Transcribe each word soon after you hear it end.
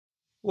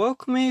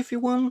Welcome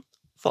everyone.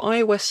 For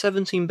iOS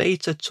 17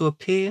 beta to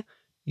appear,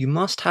 you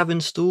must have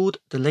installed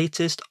the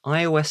latest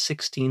iOS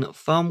 16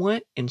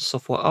 firmware in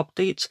software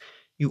updates.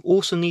 You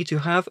also need to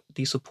have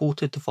the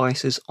supported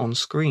devices on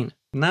screen.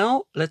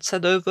 Now let's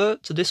head over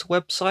to this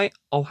website.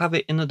 I'll have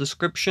it in the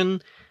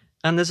description.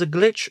 And there's a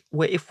glitch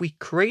where if we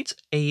create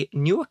a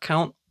new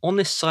account on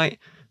this site,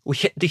 we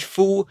get the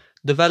full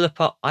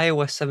developer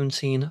iOS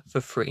 17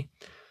 for free.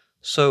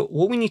 So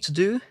what we need to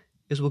do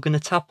is we're going to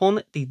tap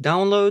on the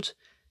download,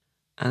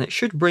 and it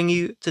should bring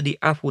you to the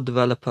Apple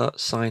developer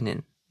sign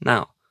in.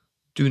 Now,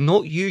 do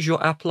not use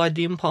your Apple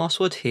ID and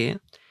password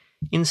here.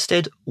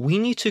 Instead, we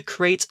need to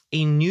create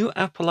a new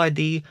Apple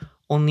ID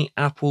on the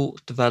Apple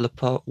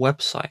developer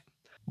website.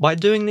 By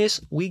doing this,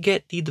 we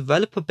get the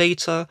developer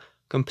beta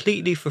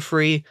completely for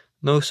free,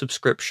 no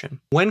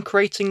subscription. When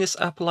creating this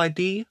Apple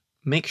ID,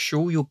 make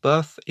sure your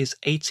birth is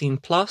 18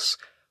 plus.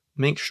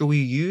 Make sure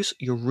you use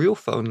your real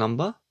phone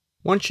number.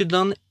 Once you're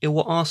done, it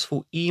will ask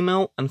for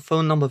email and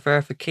phone number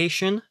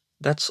verification.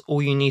 That's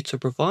all you need to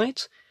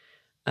provide.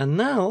 And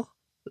now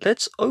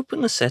let's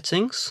open the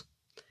settings.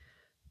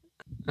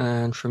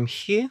 And from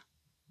here,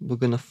 we're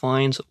going to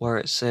find where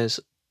it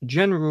says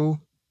General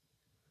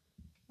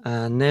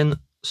and then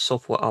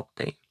Software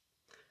Update.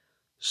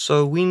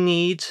 So we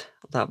need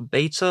that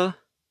beta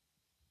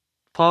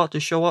part to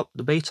show up,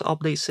 the beta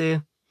updates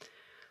here.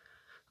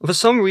 For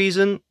some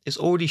reason, it's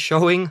already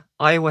showing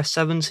iOS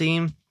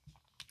 17,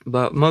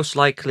 but most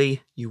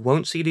likely you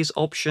won't see these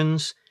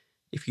options.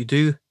 If you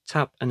do,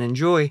 tap and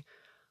enjoy.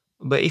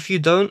 But if you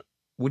don't,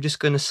 we're just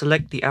going to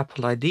select the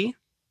Apple ID.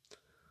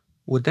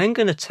 We're then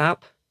going to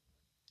tap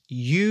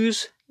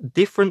Use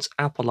Different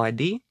Apple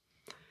ID.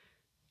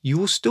 You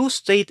will still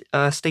stay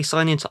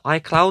signed into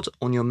iCloud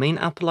on your main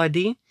Apple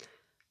ID.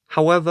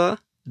 However,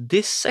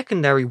 this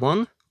secondary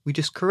one we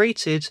just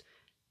created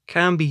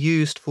can be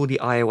used for the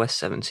iOS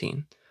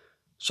 17.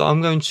 So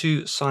I'm going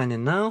to sign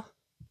in now.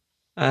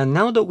 And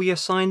now that we are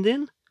signed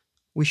in,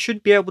 we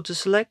should be able to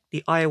select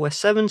the iOS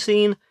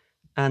 17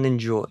 and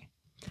enjoy.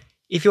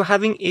 If you're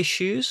having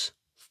issues,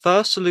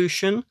 first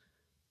solution,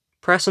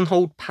 press and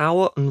hold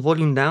power and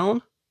volume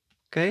down,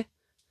 okay?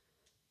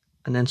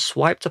 And then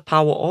swipe to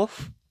power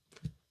off,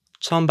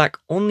 turn back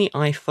on the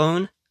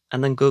iPhone,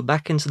 and then go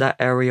back into that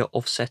area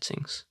of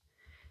settings.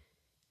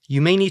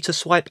 You may need to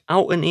swipe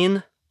out and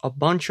in a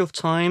bunch of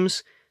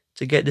times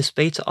to get this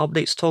beta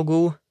updates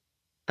toggle,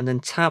 and then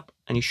tap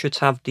and you should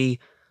have the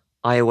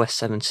iOS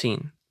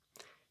 17.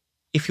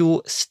 If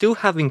you're still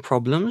having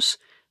problems,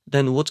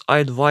 then what I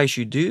advise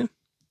you do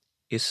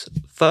is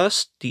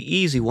first, the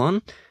easy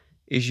one,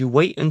 is you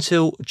wait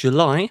until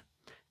July,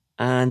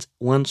 and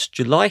once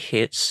July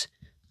hits,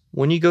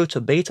 when you go to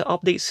beta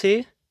updates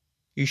here,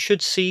 you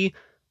should see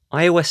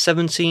iOS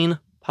 17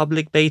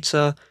 public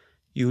beta.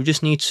 You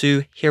just need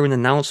to hear an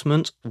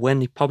announcement when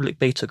the public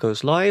beta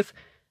goes live,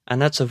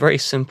 and that's a very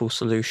simple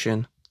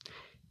solution.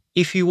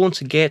 If you want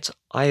to get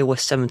iOS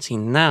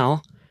 17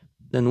 now,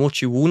 then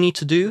what you will need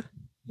to do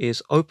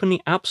is open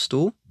the App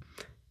Store,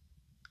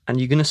 and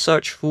you're going to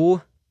search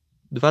for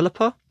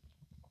developer.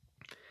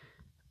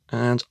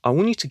 And I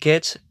want you to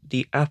get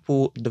the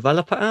Apple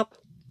developer app.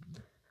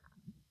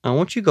 And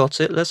once you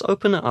got it, let's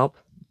open it up.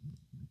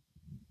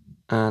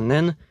 And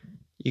then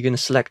you're going to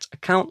select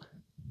account.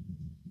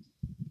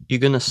 You're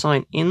going to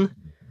sign in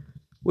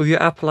with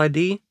your Apple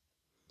ID.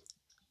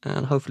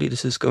 And hopefully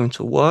this is going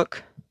to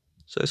work.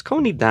 So it's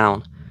currently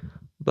down,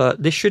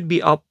 but this should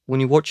be up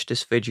when you watch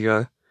this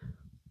video.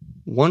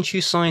 Once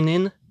you sign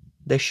in,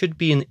 there should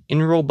be an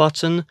enroll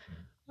button.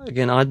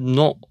 Again, I'm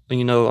not,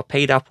 a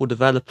paid Apple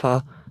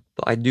developer,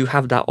 but I do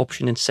have that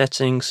option in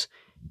settings.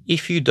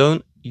 If you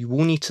don't, you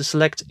will need to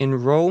select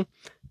enroll,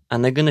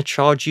 and they're going to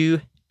charge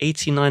you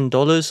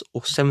 $89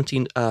 or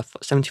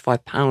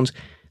 £75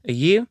 a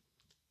year.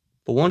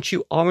 But once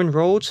you are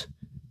enrolled,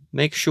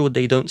 make sure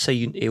they don't say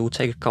it will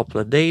take a couple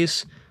of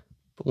days.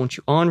 But once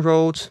you are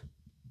enrolled,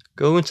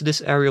 go into this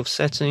area of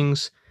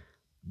settings,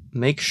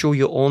 make sure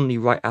you're on the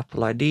right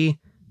Apple ID,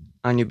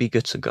 and you'll be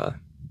good to go.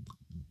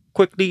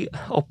 Quickly,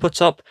 I'll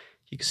put up,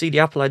 you can see the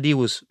Apple ID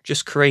was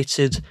just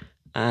created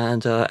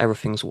and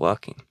everything's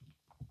working.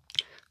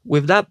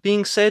 With that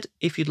being said,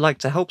 if you'd like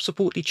to help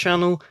support the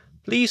channel,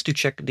 please do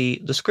check the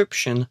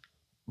description.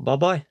 Bye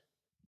bye.